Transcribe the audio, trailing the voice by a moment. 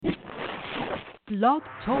Blog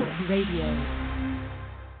Talk Radio.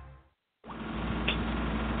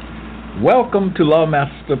 Welcome to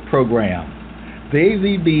Lawmaster Program. The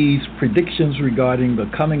AVB's predictions regarding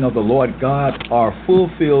the coming of the Lord God are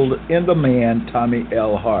fulfilled in the man Tommy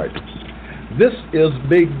L. Hart. This is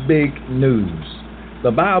big news.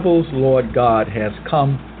 The Bible's Lord God has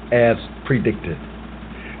come as predicted.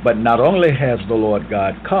 But not only has the Lord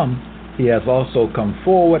God come, he has also come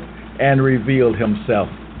forward and revealed himself.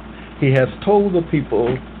 He has told the people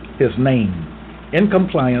his name in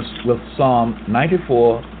compliance with Psalm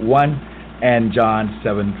 94:1 and John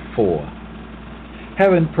 7:4.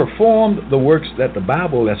 Having performed the works that the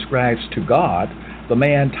Bible ascribes to God, the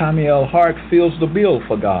man Tommy L. Hart fills the bill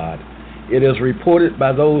for God. It is reported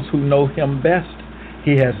by those who know him best,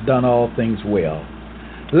 he has done all things well.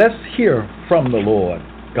 Let's hear from the Lord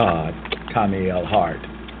God, Tommy L. Hart.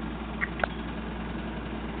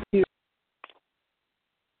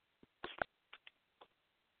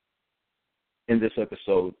 In this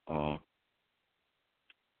episode, I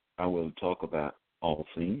will talk about all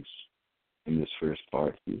things in this first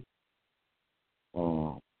part here.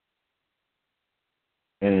 And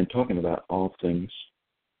in talking about all things,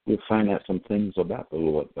 we'll find out some things about the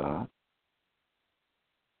Lord God.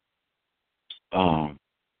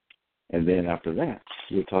 And then after that,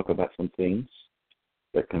 we'll talk about some things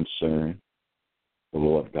that concern the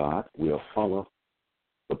Lord God. We'll follow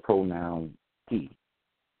the pronoun he.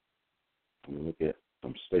 We'll look at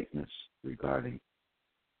some statements regarding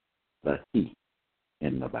the he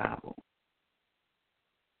in the Bible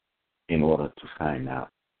in order to find out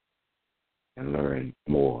and learn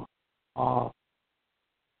more of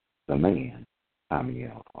the man, Tommy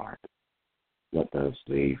L. Hart. What does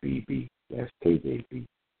the AVB, that's KJV,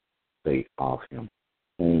 say of him?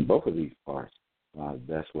 And in both of these parts,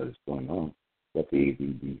 that's what is going on, what the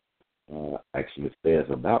AVB actually says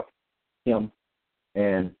about him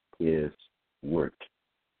and his work.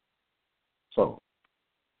 So,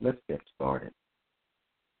 let's get started.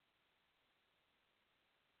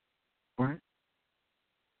 All right.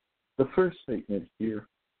 The first statement here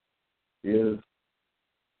is,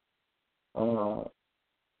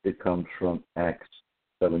 it comes from Acts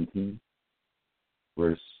 17,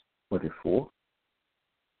 verse 24.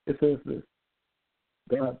 It says this: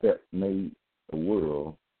 God that made the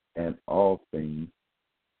world and all things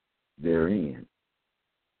therein.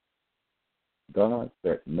 God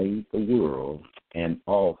that made the world and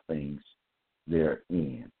all things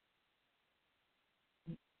therein.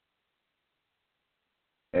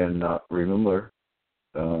 And remember,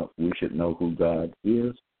 we should know who God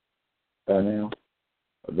is by now.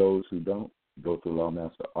 Those who don't, go to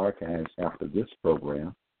Lawmaster Archives after this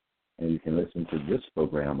program, and you can listen to this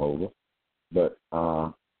program over. But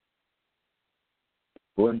go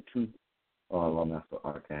into Lawmaster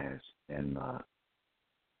Archives and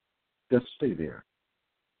just stay there.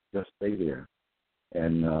 Just stay there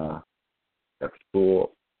and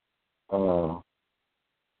absorb the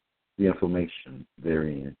information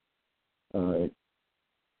therein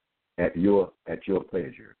at your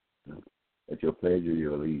pleasure. At your pleasure,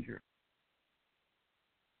 your leisure.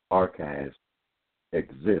 Archives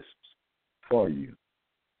exists for you,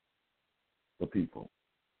 the people.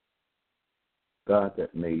 God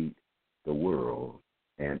that made the world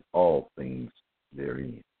and all things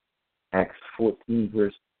therein. Acts 14,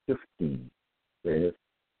 verse 15 says,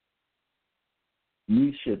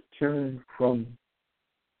 ye should turn from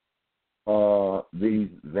these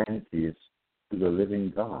vanities to the living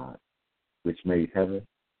God, which made heaven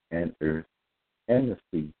and earth and the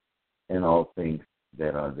sea and all things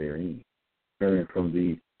that are therein. Turn from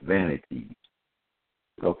these vanities.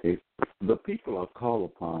 Okay, the people are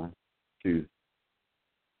called upon to,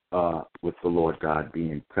 with the Lord God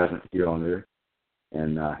being present here on earth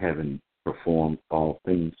and having performed all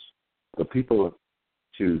things, the people are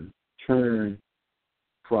to turn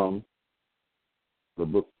from, the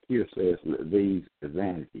book here says, these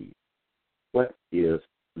vanities. What is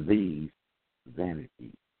these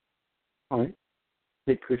vanities? All right,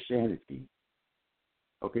 take Christianity.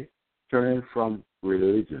 Okay, turn from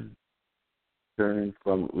religion. Turn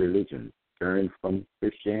from religion. Turn from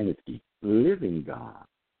Christianity. Living God.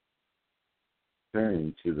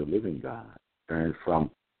 Turn to the living God. Turn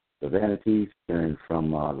from the vanities. Turn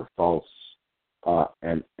from the false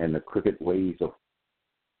and the crooked ways of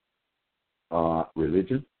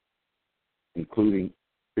religion, including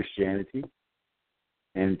Christianity,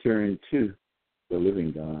 and turn to the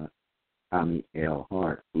living God, Tommy L.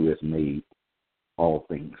 Hart, who has made all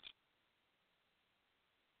things.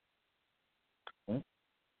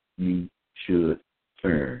 You should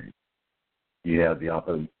turn. You have the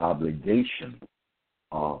obligation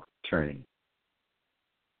of turning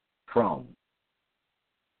from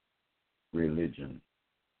religion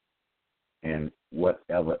and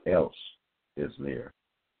whatever else is there.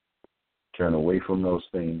 Turn away from those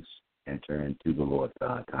things and turn to the Lord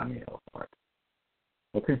God, Tommy L. Hart.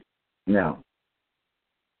 Okay? Now,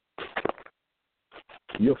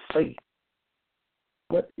 your faith.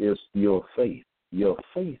 What is your faith? Your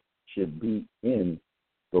faith should be in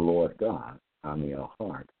the Lord God, Tommy L.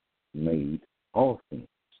 Hart, made all things.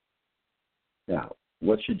 Now,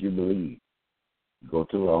 what should you believe? Go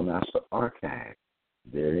to Lawmaster Archive.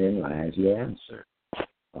 Therein lies your answer.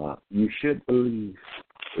 You should believe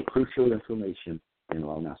the crucial information in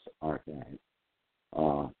Lawmaster Archive.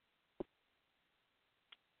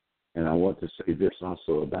 And I want to say this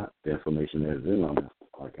also about the information that is in Lawmaster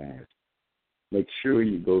Archive. Make sure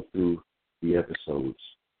you go through the episodes.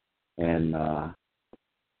 And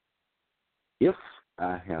if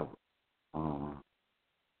I have,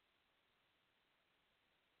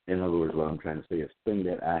 in other words, what I'm trying to say is thing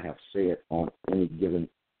that I have said on any given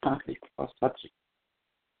topic or subject,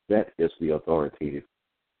 that is the authoritative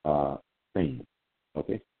thing.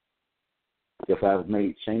 Okay? If I've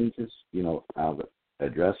made changes, I'll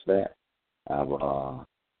address that.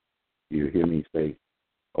 You hear me say,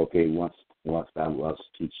 okay, once I was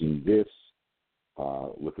teaching this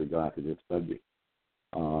with regard to this subject,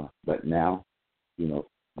 but now,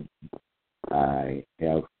 I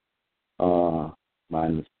have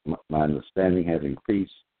my understanding has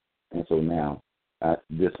increased, and so now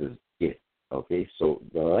this is it. Okay, so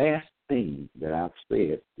the last thing that I've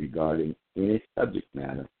said regarding any subject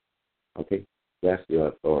matter, okay, that's the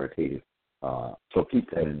authoritative. So keep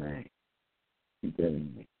that in mind. Keep that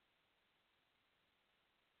in mind.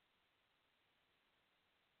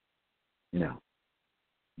 Now,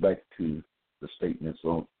 back to the statements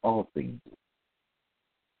on all things.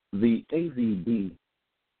 The AVB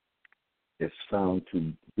is found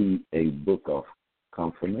to be a book of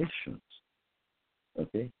confirmations.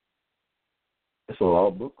 Okay? It's a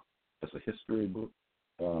law book. It's a history book,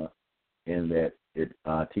 in that it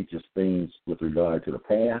teaches things with regard to the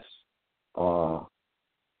past,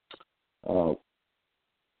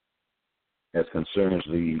 as concerns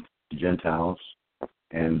the Gentiles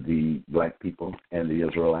and the black people and the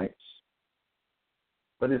Israelites.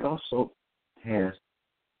 But it also has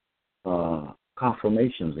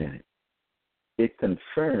confirmations in it. It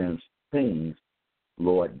confirms things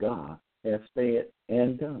Lord God has said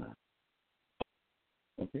and done.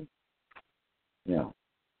 Okay? Now,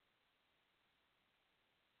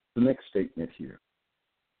 the next statement here.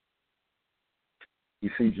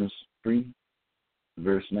 Ephesians 3,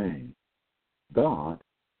 verse 9. God,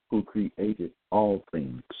 who created all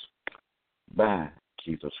things by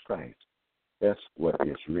Jesus Christ. That's what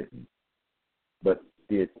is written. But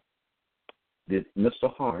did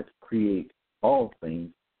Mr. Hart create all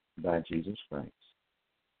things by Jesus Christ?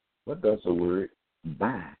 What does the word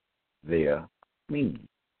by there mean?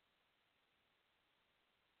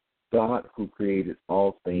 God, who created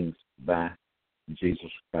all things by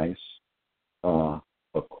Jesus Christ,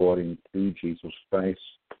 according to Jesus Christ.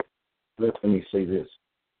 Let me say this.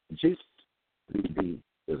 Jesus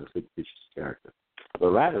is a fictitious character. The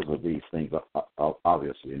writers of these things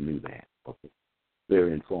obviously knew that. Okay,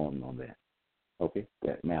 they're informed on that. Okay,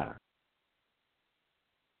 that matter.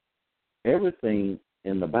 Everything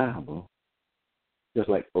in the Bible, just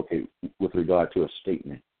like, okay, with regard to a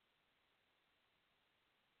statement,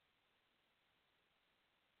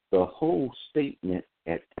 the whole statement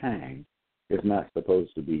at times is not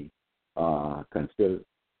supposed to be considered,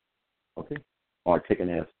 okay, or taken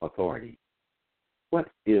as authority. What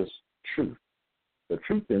is truth? The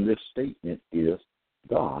truth in this statement is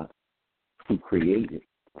God, who created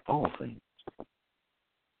all things.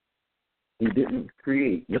 He didn't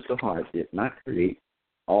create, Mr. Hart did not create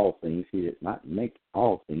all things. He did not make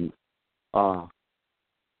all things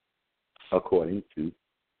according to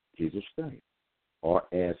Jesus Christ, or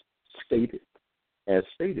as stated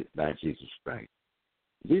by Jesus Christ.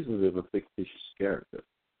 Jesus is a fictitious character.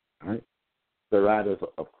 All right? The writers,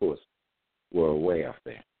 of course, were aware of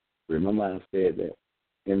that. Remember I said that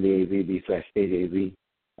in the AVB/KJV,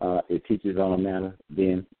 it teaches on a matter,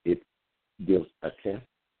 then it gives a test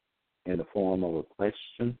in the form of a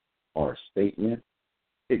question or a statement.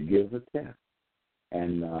 It gives a test.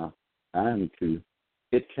 And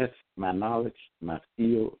it tests my knowledge, my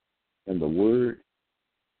skill in the word.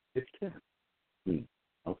 It tests me.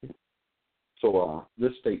 Okay? So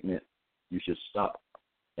this statement, you should stop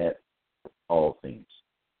at all things.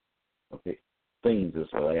 Okay? Things is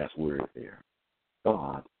the last word there.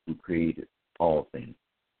 God, who created all things.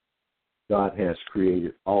 God has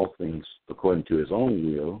created all things according to his own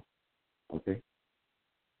will. Okay?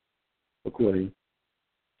 according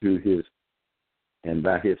to his, and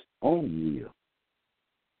by his own will,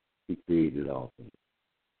 he created all things.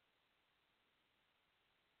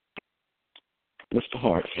 Mr.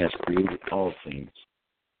 Hart has created all things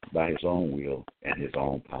by his own will and his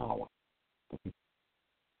own power.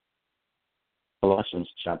 Colossians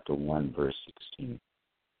chapter 1, verse 16.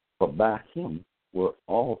 For by him were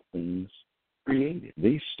all things created.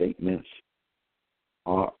 These statements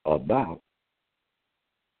are about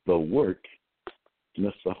the work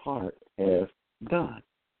Mr. Hart has done.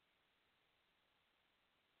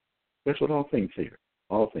 That's what all things here.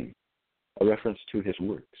 All things. A reference to his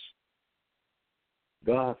works.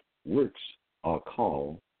 God's works are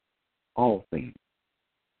called all things.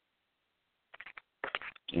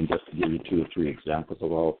 And just to give you 2 or 3 examples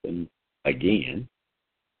of all things, again,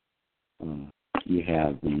 you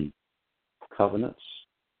have the covenants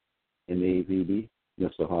in the AVB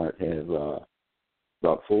Mr. Hart has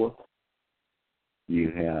brought forth. You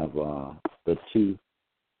have the 2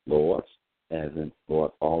 Lords, as in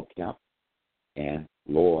Lord all cap, and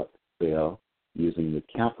Lord spelled using the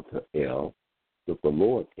capital L with the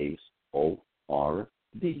lowercase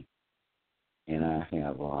O-R-D. And I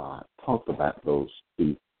have talked about those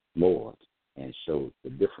 2 Lords and showed the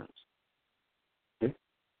difference. Okay?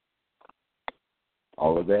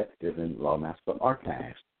 All of that is in Lawmaster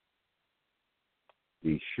Archives.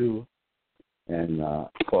 Be sure, and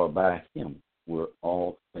for by him were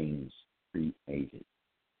all things created.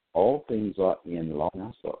 All things are in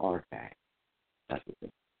Lawmaster Archives. That's the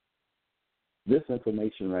thing. This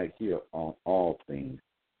information right here on all things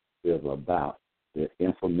is about the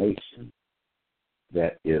information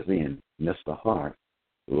that is in Mr. Hart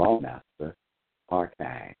Lawmaster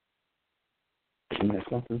Archive. Isn't that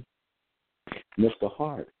something? Mr.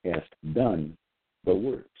 Hart has done the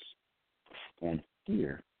works. And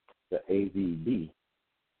here, the AVB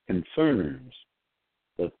confirms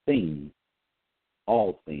the thing,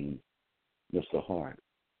 all things Mr. Hart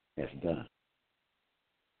has done.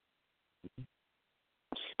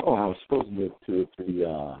 Oh, I was supposed to give 2 or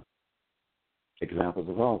 3 examples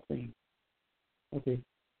of all things. Okay.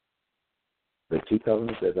 The 2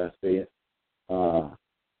 covenants, as I said,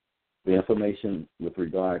 the information with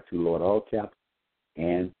regard to Lord all caps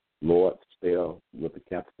and Lord spelled with the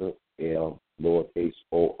capital L, lowercase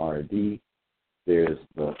O-R-D. There's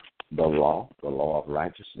the law of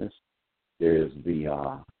righteousness. There's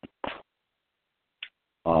the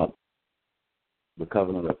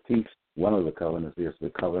covenant of peace. One of the covenants is the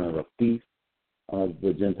covenant of peace.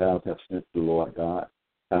 The Gentiles have sent to Lord God,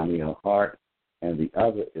 Tommy L. Hart, and the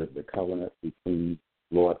other is the covenant between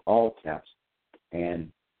Lord all caps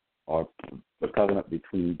and or the covenant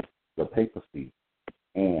between the papacy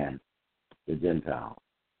and the Gentiles.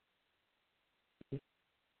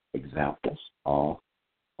 Examples of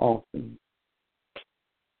all things.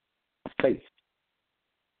 Faith.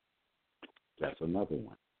 That's another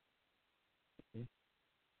one. Okay.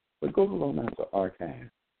 But go to Lawmaster Archive,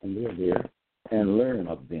 and they're there, and learn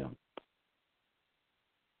of them.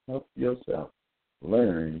 Help yourself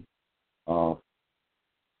learn of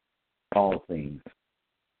all things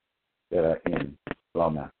that are in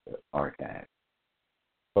Lawmaster Archive.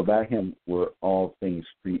 For by him were all things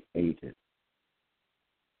created.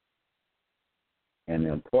 And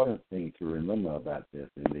the important thing to remember about this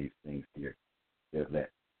and these things here is that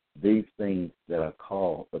these things that are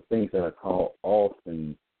called, the things that are called all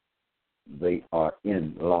things, they are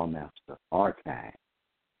in Lawmaster Archive.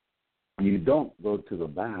 You don't go to the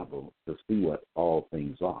Bible to see what all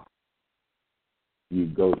things are. You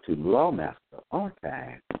go to Lawmaster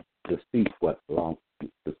Archive to see what all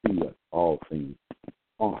things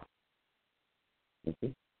are.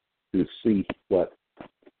 Okay? To see what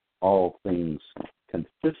all things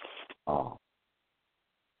consist of.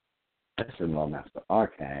 That's in Lawmaster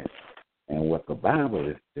Archive, and what the Bible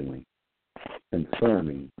is doing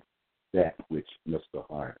confirming that which Mr.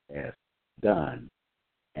 Hart has done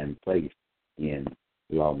and placed in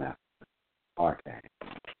Lawmaster Archive.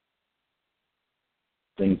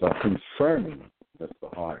 Things are confirming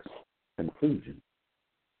Mr. Hart's conclusion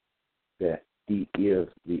that he is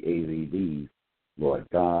the AVB's Lord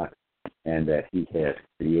God, and that he has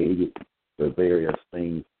created the various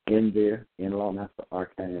things in there in Lawmaster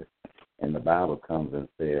Archive, and the Bible comes and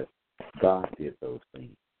says God did those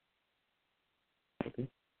things. Okay?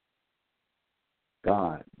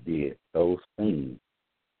 God did those things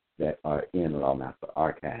that are in Lawmaster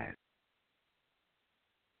Archive.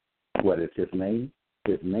 What is his name?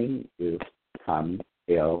 His name is Tommy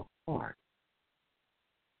L. Hart.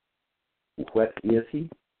 What is he?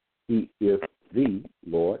 He is the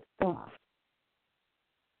Lord God.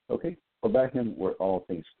 Okay? For by him were all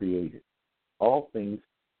things created. all things,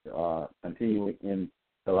 continuing in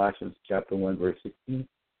Colossians chapter 1, verse 16,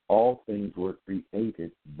 all things were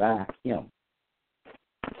created by him.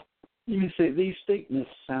 You say these statements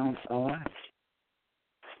sound alike.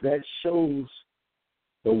 That shows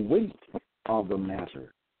the weight of the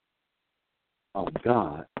matter of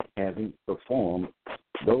God having performed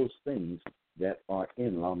those things that are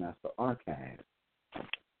in Lawmaster Archives.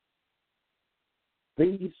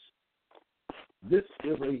 This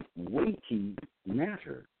is a weighty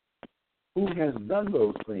matter. Who has done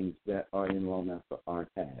those things that are in Lawmaster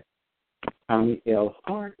Archives? Tommy L.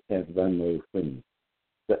 Hart has done those things.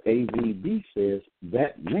 The AVB says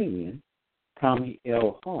that man, Tommy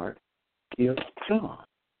L. Hart, is God.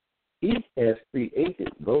 He has created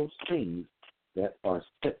those things that are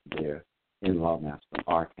set there in Lawmaster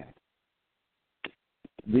Archives.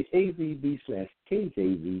 The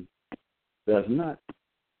AVB/KJV does not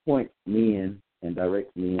point men and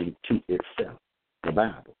direct men to itself, the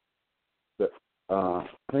Bible. The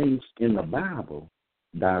things in the Bible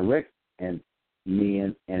direct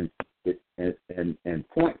men and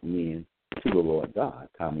point men to the Lord God,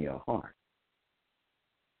 Tommy L. Hart.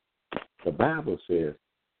 The Bible says,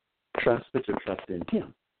 trust in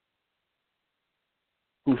him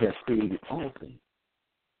who has created all things.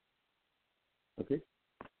 Okay?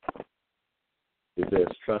 It says,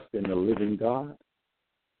 trust in the living God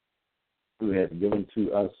who has given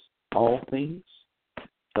to us all things.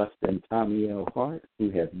 Trust in Tommy L. Hart who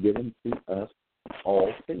has given to us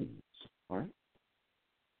all things. All right?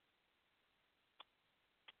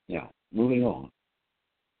 Now, moving on.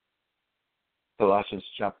 Colossians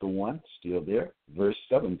chapter 1, still there, verse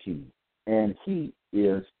 17. And he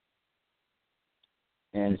is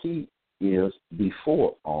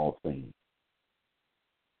before all things.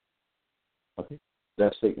 Okay?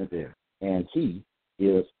 That statement there. And he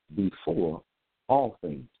is before all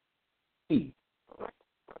things. He.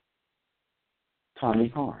 Tommy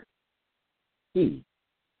Hart. He,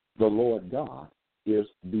 the Lord God, is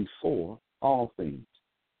before all things.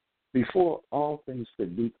 Before all things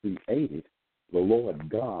could be created, the Lord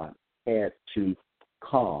God had to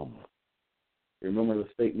come. Remember the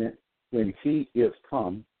statement? When he is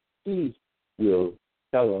come, he will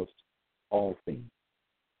tell us all things.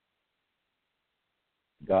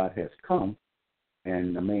 God has come,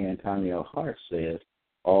 and the man Tommy L. Hart says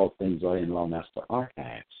all things are in Lawmaster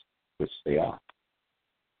Archives, which they are.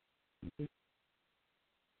 Okay.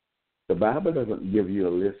 The Bible doesn't give you a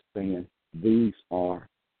list saying these are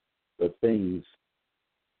the things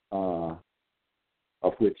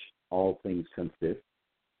of which all things consist.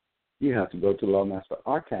 You have to go to Lawmaster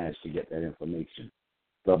Archives to get that information.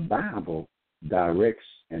 The Bible directs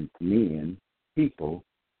people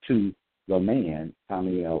to the man,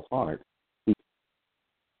 Tommy L. Hart,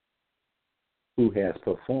 who has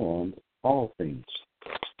performed all things.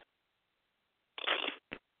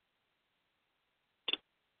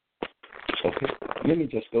 Okay, let me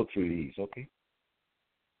just go through these, okay?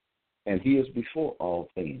 And he is before all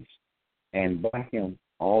things, and by him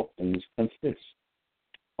all things consist.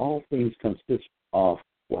 All things consist of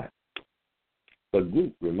what? The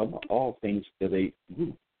group. Remember, all things is a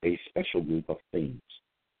group, a special group of things.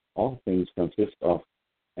 All things consist of,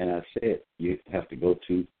 and I said you have to go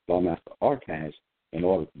to Lawmaster Archives in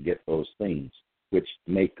order to get those things, which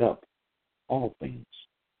make up all things.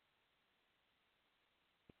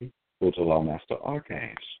 Okay. Go to Lawmaster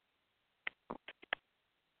Archives.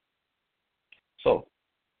 So,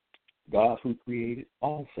 God who created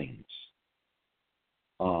all things.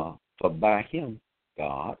 But by him,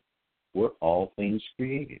 God, were all things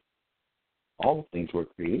created. All things were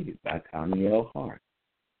created by Tommy L. Hart.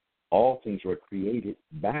 All things were created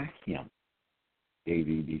by him,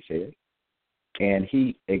 AVB said. And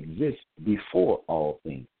he exists before all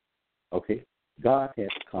things. Okay? God had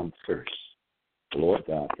to come first. The Lord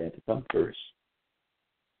God had to come first.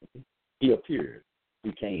 Okay? He appeared.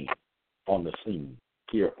 He came on the scene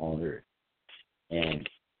here on earth.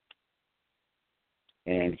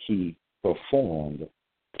 And he performed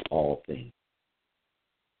all things.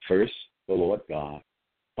 First, the Lord God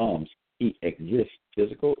comes. He exists,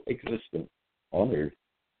 physical existence on earth,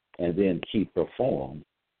 and then he performs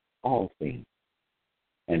all things.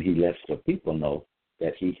 And he lets the people know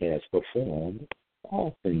that he has performed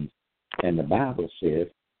all things. And the Bible says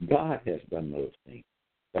God has done those things.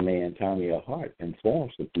 The man Tommy L. Hart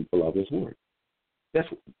informs the people of his work. That's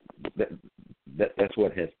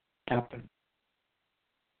what has happened.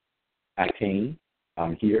 I came,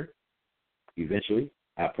 I'm here. Eventually,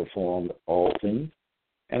 I performed all things,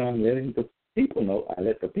 and I'm letting the people know. I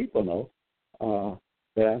let the people know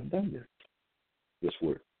that I've done this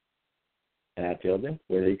work, and I tell them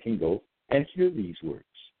where they can go and hear these words.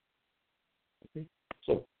 Okay?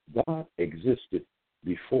 So God existed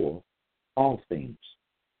before all things.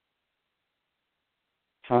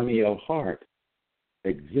 Tommy L. Hart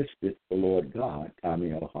existed the Lord God,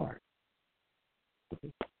 Tommy L. Hart.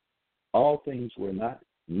 Okay? All things were not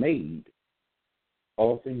made,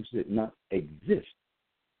 all things did not exist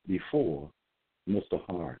before Mr.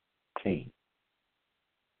 Hart came.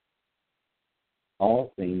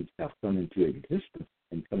 All things have come into existence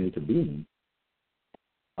and come into being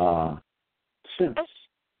since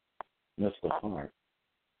Mr. Hart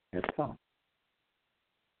has come.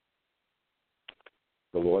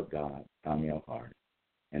 The Lord God, Tommy L. Hart,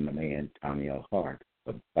 and the man, Tommy L. Hart,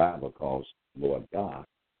 the Bible calls Lord God,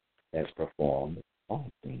 has performed all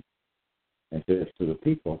things. And says to the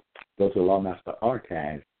people, go to the Lawmaster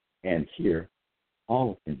archive and hear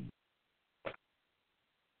all things.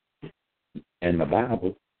 And the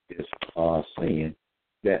Bible is saying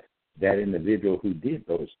that that individual who did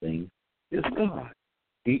those things is God.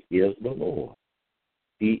 He is the Lord.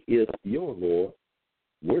 He is your Lord.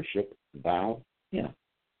 Worship thou him.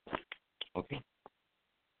 Okay.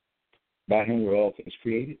 By him were all things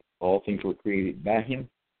created. All things were created by him.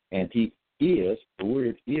 And he is, the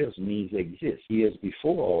word is means exist. He is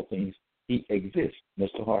before all things. He exists.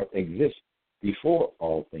 Mr. Hart exists before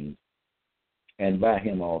all things. And by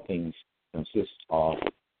him all things consist of,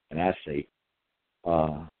 and I say,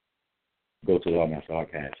 go to the Lawmaster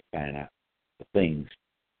Archives to find out the things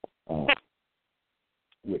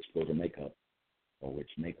which go to make up, or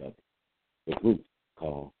which make up the group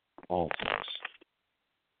called all things.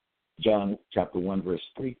 John chapter 1, verse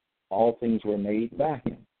 3, all things were made by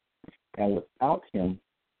him, and without him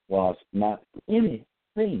was not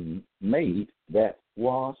anything made that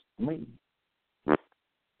was made.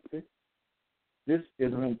 Okay? This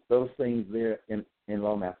isn't those things there in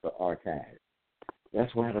Lawmaster Archives.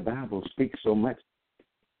 That's why the Bible speaks so much.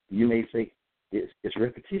 You may say it's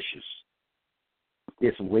repetitious.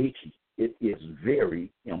 It's weighty. It is very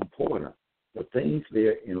important. The things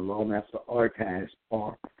there in Lawmaster Archives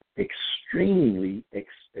are extremely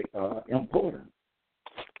important.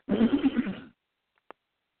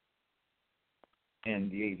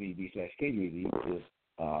 And the AVB/KJV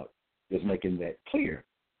is making that clear,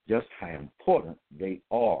 just how important they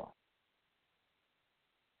are.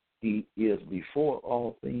 He is before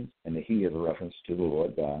all things, and the he is a reference to the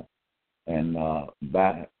Lord God. And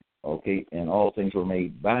and all things were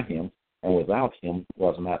made by him, and without him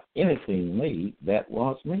was not anything made that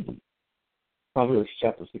was made. Proverbs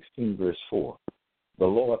chapter 16, verse 4. The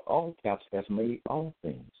Lord, all caps, has made all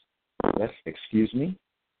things. That's,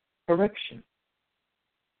 correction.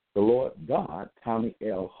 The Lord God, Tommy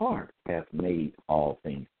L. Hart, hath made all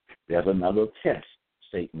things. There's another test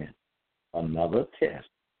statement. Another test.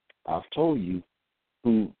 I've told you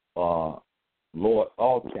who Lord,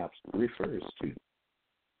 all caps, refers to.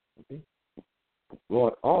 Okay?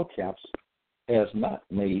 Lord, all caps, has not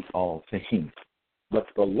made all things, but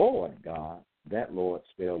the Lord God, that Lord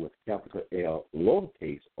spelled with capital L,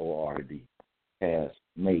 lowercase O-R-D, has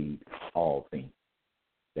made all things.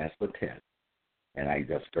 That's the test. And I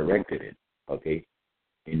just corrected it, okay,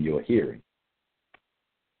 in your hearing.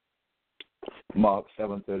 Mark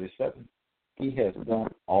 7:37. He has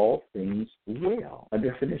done all things well. A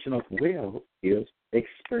definition of well is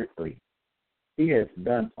expertly. He has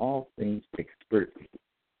done all things expertly.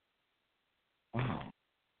 Wow.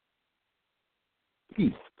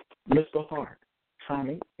 He, Mr. Hart,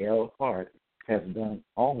 Tommy L. Hart, has done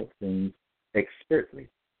all things expertly.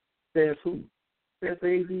 Says who? Says the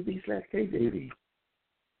AVB/KJV.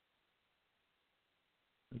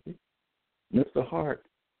 Okay. Mr. Hart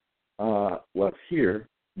was here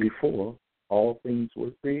before all things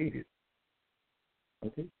were created.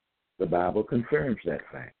 Okay? The Bible confirms that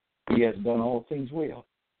fact. He has done all things well.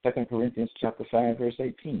 2 Corinthians chapter 5, verse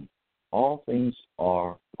 18. All things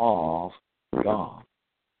are of God.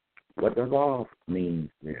 What does of mean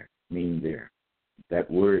there? That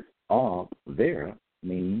word of there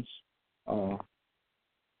means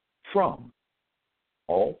from.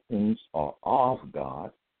 All things are of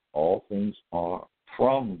God. All things are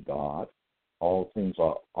from God. All things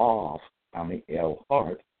are of Tommy L.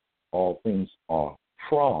 Hart. All things are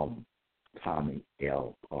from Tommy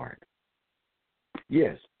L. Hart.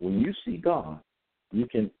 Yes, when you see God, you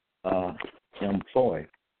can employ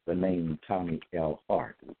the name Tommy L.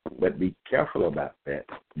 Hart. But be careful about that.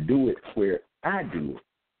 Do it where I do it,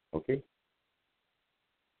 okay?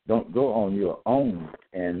 Don't go on your own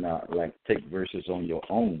and take verses on your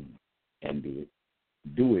own and do it.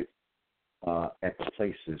 Do it at the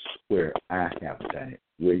places where I have done it,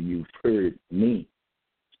 where you've heard me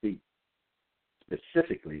speak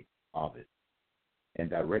specifically of it and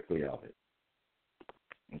directly of it.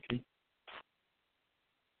 Okay?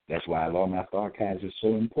 That's why Lawmaster Archives is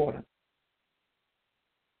so important.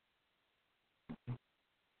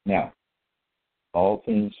 Now, all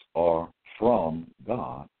things are from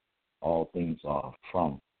God. All things are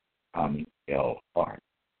from Tommy L. Hart.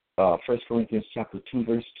 1 Corinthians chapter 2,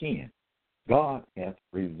 verse 10. God hath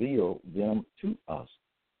revealed them to us.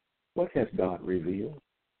 What has God revealed?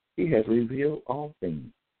 He has revealed all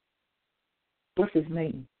things. What's his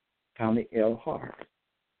name? Tommy L. Hart.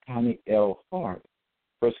 Tommy L. Hart,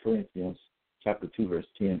 1 Corinthians chapter 2, verse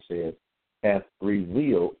 10 says, hath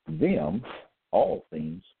revealed them all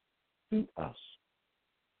things to us.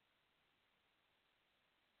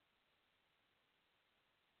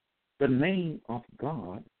 The name of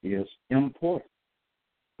God is important.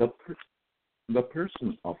 The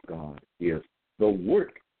person of God is, the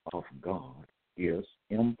work of God is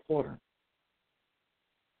important.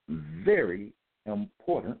 Very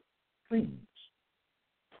important things.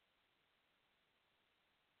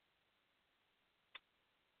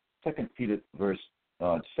 2 Peter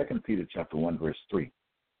chapter 1, verse 3.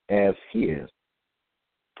 As his,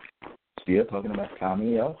 still talking about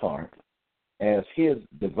Tommy L. Hart, as his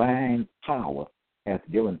divine power hath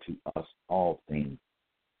given to us all things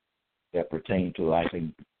that pertain to life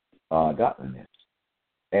and godliness.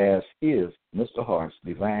 As is Mr. Hart's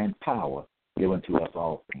divine power given to us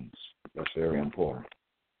all things. That's very important.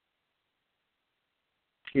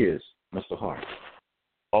 Is Mr. Hart.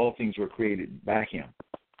 All things were created by him,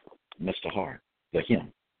 Mr. Hart, the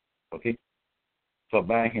him. Okay? So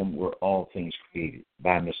by him were all things created,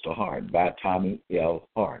 by Mr. Hart, by Tommy L.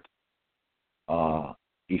 Hart.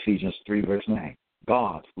 Ephesians 3, verse 9.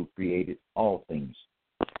 God who created all things.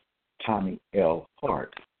 Tommy L.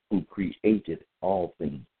 Hart, who created all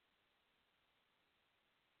things.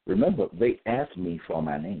 Remember, they asked me for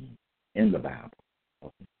my name in the Bible.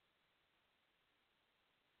 Okay?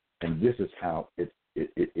 And this is how it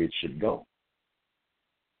should go.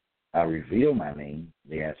 I reveal my name.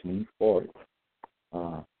 They asked me for it.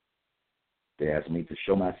 They asked me to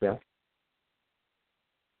show myself.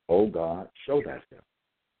 O God, show thyself.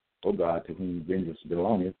 O God, to whom vengeance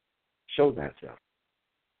belongeth, show thyself.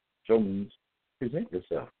 Show means present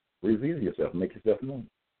yourself, reveal yourself, make yourself known.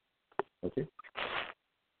 Okay?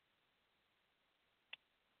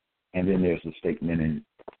 And then there's a statement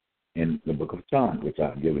in the book of John, which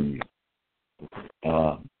I've given you.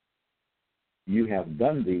 You have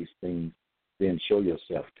done these things, then show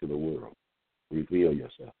yourself to the world. Reveal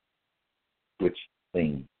yourself. Which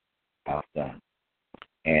thing I've done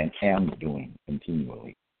and am doing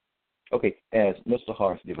continually. Okay, as Mr.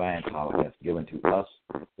 Hart's divine power has given to us,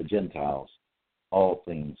 the Gentiles, all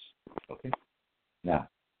things. Okay? Now,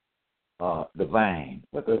 divine,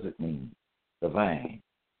 what does it mean? Divine.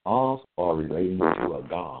 All are relating to a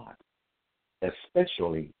God,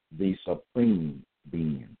 especially the supreme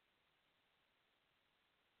being.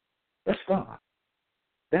 That's God.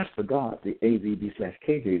 That's the God the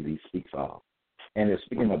AVB/KJV speaks of. And it's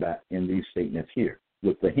speaking about in these statements here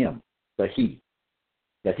with the him, the he,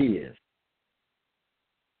 that he is.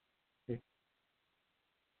 Okay.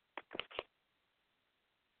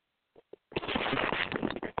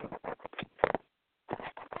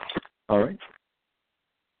 All right.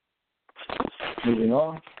 Moving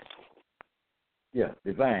on. Yeah,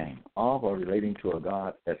 divine. All are relating to a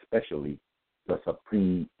God, especially the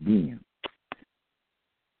supreme being.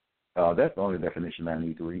 That's the only definition I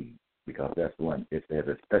need to read, because that's the one. It says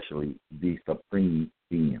especially the supreme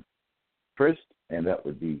being. First, and that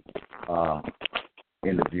would be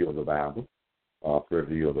in the view of the Bible,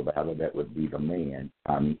 purview of the Bible, that would be the man,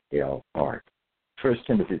 Tommy L. Hart. 1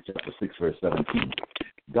 Timothy chapter 6, verse 17.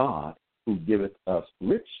 God who giveth us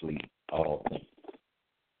richly all things.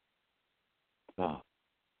 God.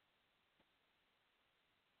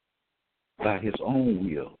 By his own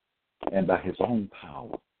will and by his own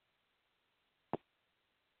power,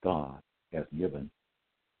 God has given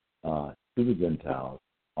to the Gentiles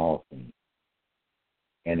all things.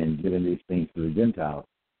 And in giving these things to the Gentiles,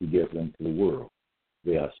 he gives them to the world.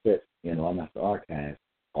 They are set in Lawmaster Archives.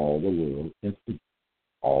 All the world can see.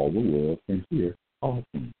 All the world can hear all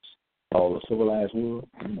things. All the civilized world,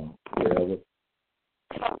 wherever.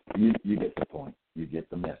 You get the point. You get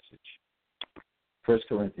the message. 1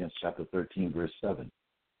 Corinthians chapter 13, verse 7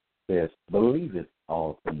 says, believeth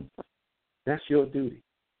all things. That's your duty.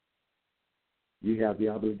 You have the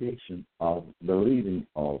obligation of believing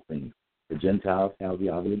all things. The Gentiles have the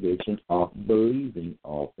obligation of believing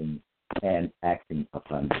all things and acting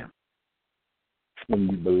upon them. When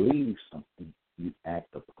you believe something, you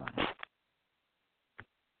act upon it.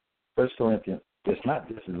 1 It's not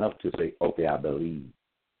just enough to say, okay, I believe.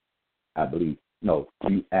 I believe. No,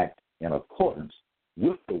 you act in accordance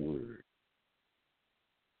with the word.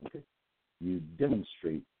 Okay? You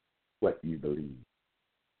demonstrate what you believe.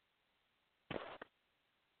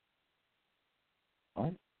 All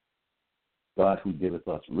right? God who giveth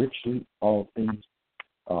us richly all things,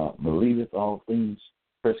 believeth all things.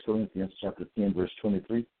 1 Corinthians chapter 10, verse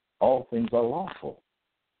 23, all things are lawful.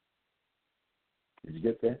 Did you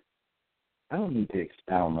get that? I don't need to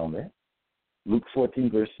expound on that. Luke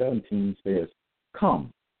 14, verse 17 says,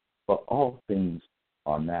 come, for all things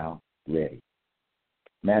are now ready.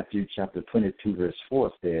 Matthew chapter 22, verse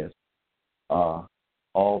 4 says,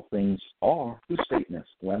 all things are, two statements.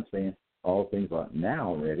 One saying, all things are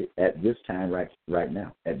now ready at this time, right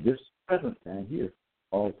now. At this present time here,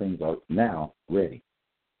 all things are now ready.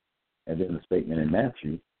 And then the statement in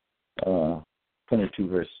Matthew 22,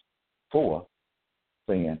 verse 4,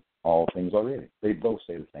 saying, all things are ready. They both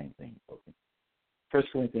say the same thing. Okay. 1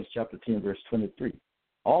 Corinthians chapter 10, verse 23,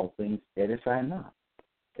 all things edify not.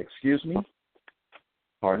 Excuse me,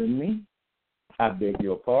 pardon me, I beg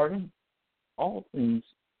your pardon. All things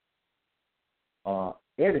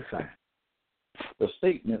edify. The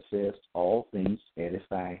statement says all things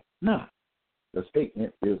edify not. The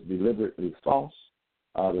statement is deliberately false.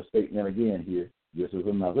 The statement again here, this is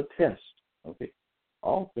another test. Okay,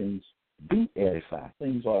 all things do edify.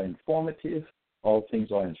 Things are informative. All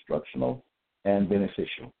things are instructional and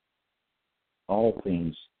beneficial. All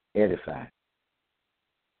things edify.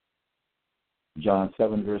 John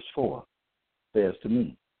 7, verse 4 says to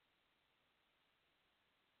me,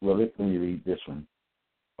 well, let me read this one.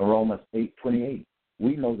 Romans 8:28.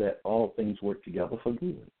 We know that all things work together for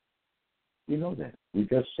good. We know that. We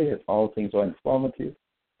just said all things are informative,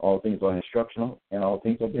 all things are instructional, and all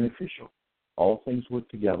things are beneficial. All things work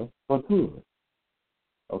together for good.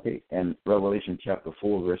 Okay, and Revelation chapter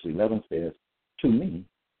 4, verse 11 says, to me,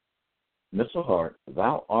 Mr. Hart,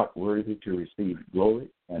 thou art worthy to receive glory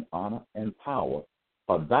and honor and power,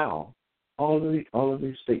 for thou, all of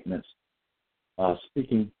these statements are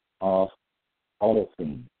speaking of all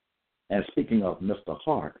things. And speaking of Mr.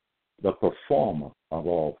 Hart, the performer of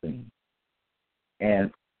all things,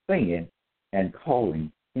 and saying and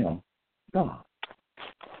calling him God.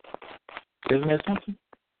 Isn't that something?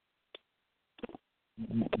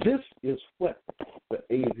 This is what the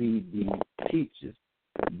AVB teaches.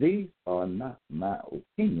 These are not my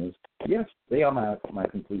opinions. Yes, they are my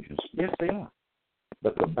conclusions. Yes, they are.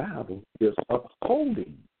 But the Bible is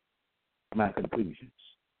upholding my conclusions.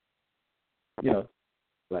 You know,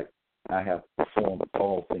 like I have performed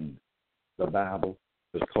all things. The Bible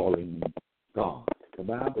is calling me God. The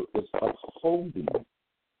Bible is upholding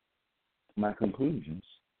my conclusions.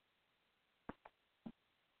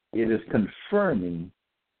 It is confirming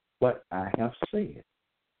what I have said.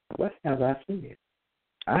 What have I said?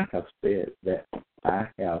 I have said that I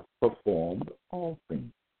have performed all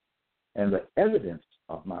things. And the evidence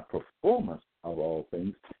of my performance of all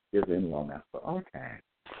things is in Lawmaster Archive.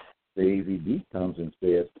 The AVB comes and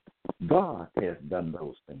says, God has done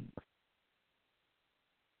those things.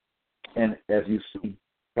 And as you see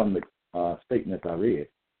from the statements I read,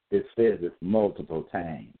 it says it multiple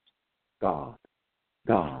times. God.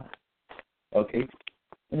 God. Okay?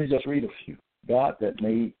 Let me just read a few. God that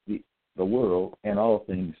made the world and all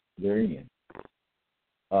things therein.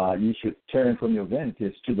 You should turn from your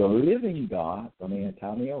vanities to the living God. I mean,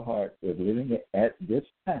 Tommy O. Hart is living at this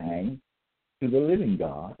time to the living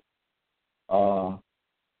God.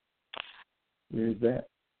 Where is that?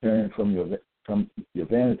 Turn from your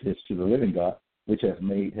vanities to the living God, which has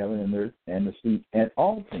made heaven and earth and the sea and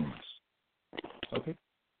all things. Okay?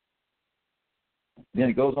 Then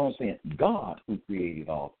it goes on saying, God who created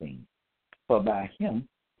all things. For by him,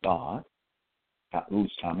 God,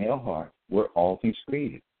 who's Tommy L. Hart, were all things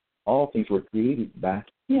created. All things were created by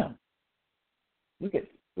him. Look at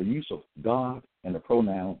the use of God and the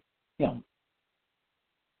pronoun him.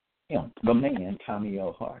 Him, the man, Tommy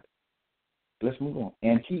L. Hart. Let's move on.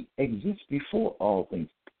 And he exists before all things.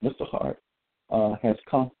 Mr. Hart has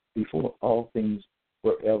come before all things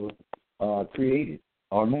were ever created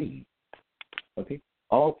or made. Okay?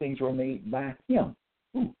 All things were made by him.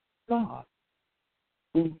 Who? God.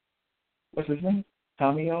 Who? What's his name?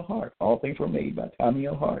 Tommy L. Hart. All things were made by Tommy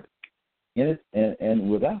L. Hart. And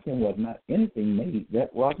without him was not anything made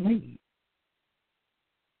that was made.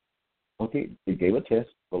 Okay? It gave a test.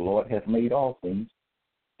 The Lord hath made all things.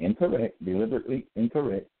 Incorrect, deliberately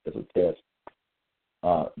incorrect as a test.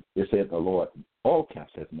 It said the Lord, all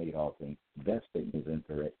caps, has made all things. That statement is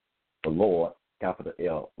incorrect. The Lord, capital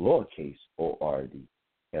L, lowercase O-R-D,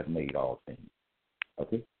 has made all things.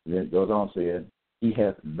 Okay? Then it goes on saying, He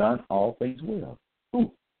has done all things well.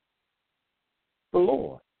 Who? The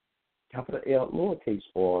Lord. Capital L, lowercase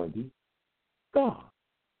R-D, God.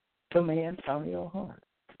 The man, Tommy L. Hart.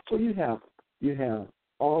 So you have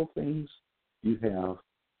all things. You have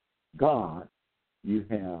God. You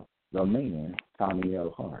have the man, Tommy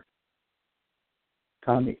L. Hart.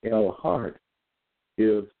 Tommy L. Hart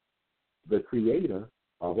is the creator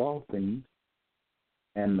of all things,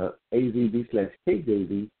 and the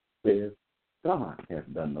AVB/KJV says God has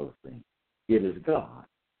done those things. It is God.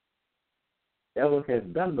 Ever has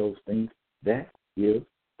done those things, that is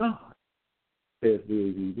God, says the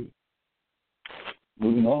AVB.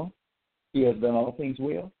 Moving on, he has done all things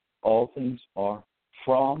well. All things are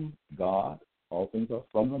from God. All things are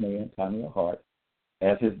from the man, Tommy L. Hart.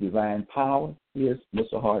 As his divine power is,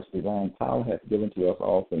 Mr. Hart's divine power has given to us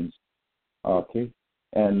all things. Okay?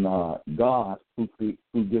 And God, who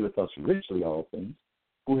giveth us richly all things,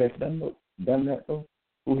 who has done that though?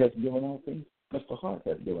 Who has given all things? Mr. Hart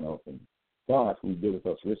has given all things. God, who giveth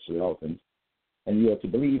us richly all things. And you are to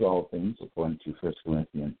believe all things, according to 1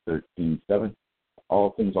 Corinthians 13:7.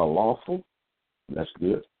 All things are lawful. That's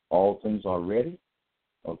good. All things are ready.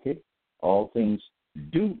 Okay? All things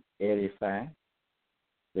do edify.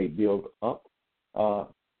 They build up.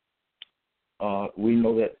 We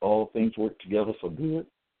know that all things work together for good.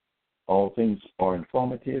 All things are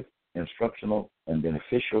informative, instructional, and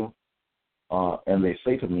beneficial. And they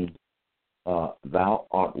say to me, thou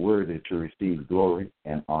art worthy to receive glory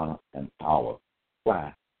and honor and power.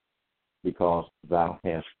 Why? Because thou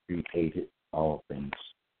hast created all things.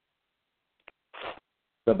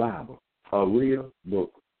 The Bible, a real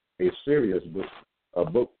book, a serious book, a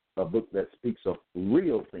book that speaks of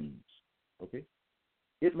real things. Okay?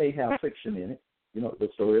 It may have fiction in it, the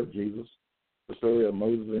story of Jesus, the story of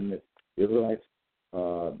Moses and the Israelites,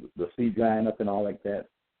 the sea drying up and all like that,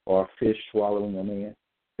 or fish swallowing a man.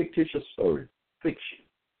 Fictitious story, fiction.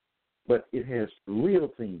 But it has real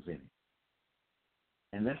things in it.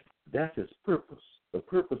 And that's its purpose. The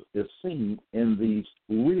purpose is seen in these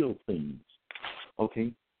real things.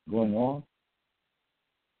 Okay, going on.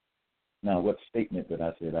 Now, what statement that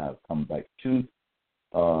I said I'll come back to?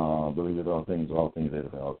 Believe that all things are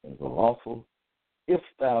lawful. If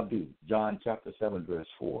thou do, John chapter 7, verse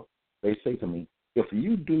 4, they say to me, if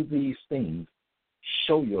you do these things,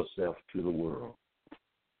 show yourself to the world.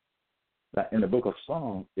 Now, in the book of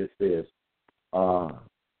Psalms, it says,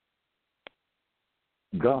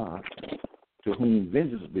 God, to whom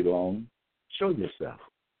vengeance belongs, show yourself.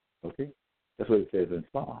 Okay? That's what it says in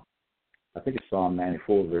Psalm. I think it's Psalm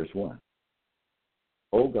 94, verse 1.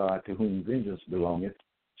 O God, to whom vengeance belongeth,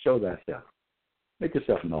 show thyself. Make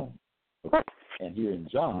yourself known. Okay? And here in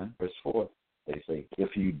John, verse 4, they say,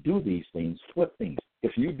 if you do these things, what things?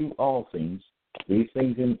 If you do all things, these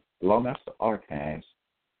things in Lawmaster Archives,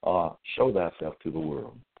 show thyself to the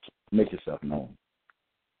world. Make yourself known.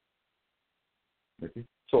 Okay?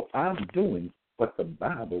 So I'm doing what the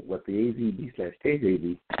Bible, what the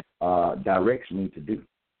AVB/KJV directs me to do.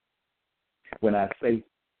 When I say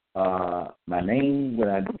my name,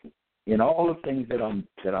 in all the things that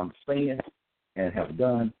I'm saying and have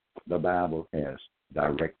done, the Bible has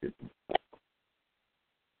directed me.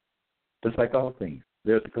 Just like all things,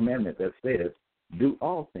 there's a commandment that says, "Do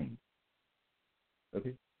all things."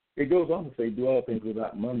 Okay, it goes on to say, "Do all things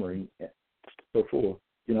without murmuring," and so forth.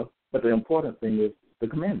 But the important thing is the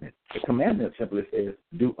commandment. The commandment simply says,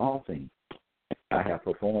 "Do all things." I have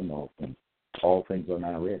performed all things. All things are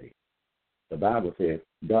now ready. The Bible says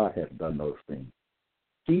God has done those things.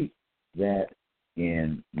 Keep that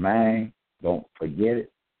in mind. Don't forget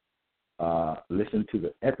it. Listen to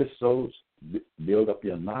the episodes. Build up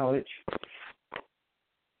your knowledge.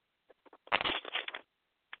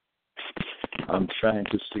 I'm trying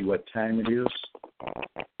to see what time it is.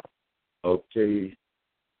 Okay.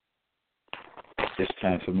 It's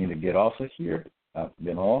time for me to get off of here. I've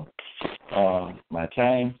been on my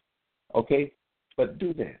time. Okay. But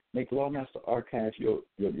do that. Make Lawmaster Archives your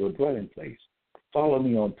dwelling place. Follow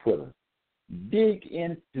me on Twitter. Dig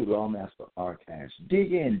into Lawmaster Archives.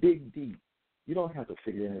 Dig in. Dig deep. You don't have to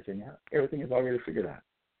figure anything out. Everything is already figured out.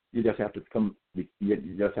 You just have to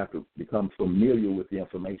become familiar with the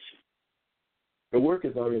information. The work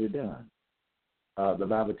is already done. The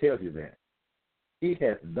Bible tells you that. He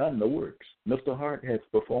has done the works. Mr. Hart has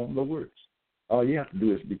performed the works. All you have to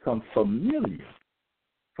do is become familiar.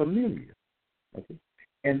 Familiar. Okay?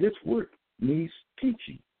 And this work needs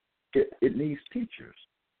teaching. It needs teachers.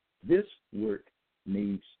 This work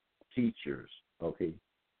needs teachers. Okay?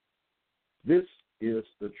 This is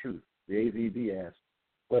the truth. The AVB asks,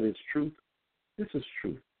 what is truth? This is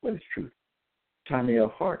truth. What is truth? Tommy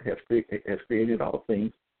L. Hart has created all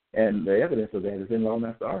things, and the evidence of that is in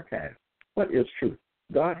Lawmaster Archives. What is truth?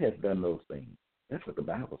 God has done those things. That's what the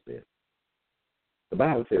Bible says. The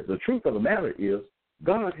Bible says the truth of the matter is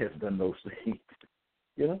God has done those things.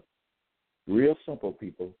 You know? Real simple,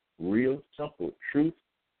 people. Real simple. Truth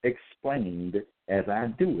explained as I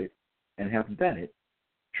do it and have done it.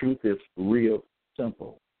 Truth is real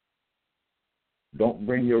simple. Don't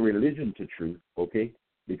bring your religion to truth, okay?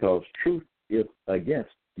 Because truth is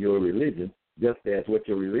against your religion, just as what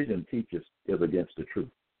your religion teaches is against the truth.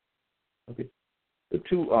 Okay? The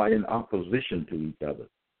two are in opposition to each other.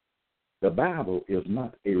 The Bible is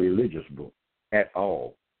not a religious book at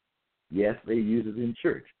all. Yes, they use it in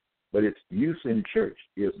church, but its use in church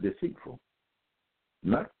is deceitful.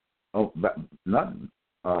 Not on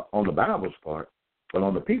the Bible's part, but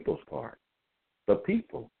on the people's part. The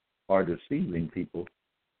people are deceiving people,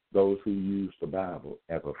 those who use the Bible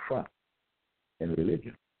as a front in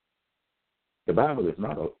religion. The Bible is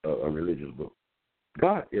not a religious book.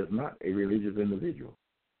 God is not a religious individual.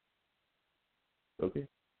 Okay?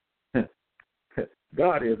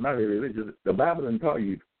 God is not a religious. The Bible doesn't call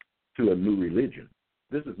you to a new religion.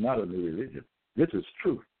 This is not a new religion. This is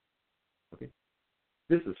truth. Okay?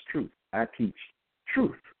 This is truth. I teach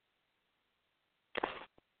truth.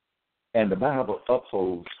 And the Bible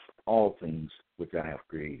upholds all things which I have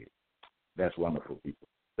created. That's wonderful, people.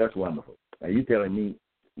 That's wonderful. Now, you telling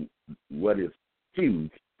me what is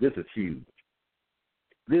huge? This is huge.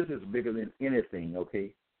 This is bigger than anything,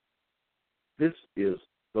 okay? This is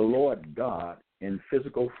the Lord God in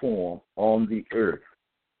physical form on the earth.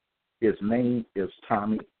 His name is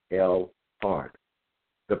Tommy L. Hart.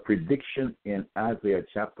 The prediction in Isaiah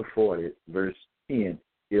chapter 40, verse 10,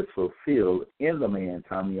 is fulfilled in the man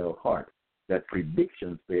Tommy L. Hart. That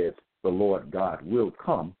prediction says the Lord God will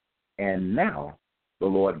come, and now the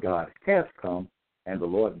Lord God has come, and the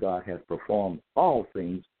Lord God has performed all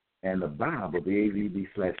things, and the Bible, the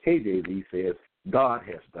AVB/KJV, says God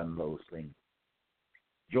has done those things.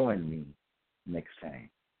 Join me next time.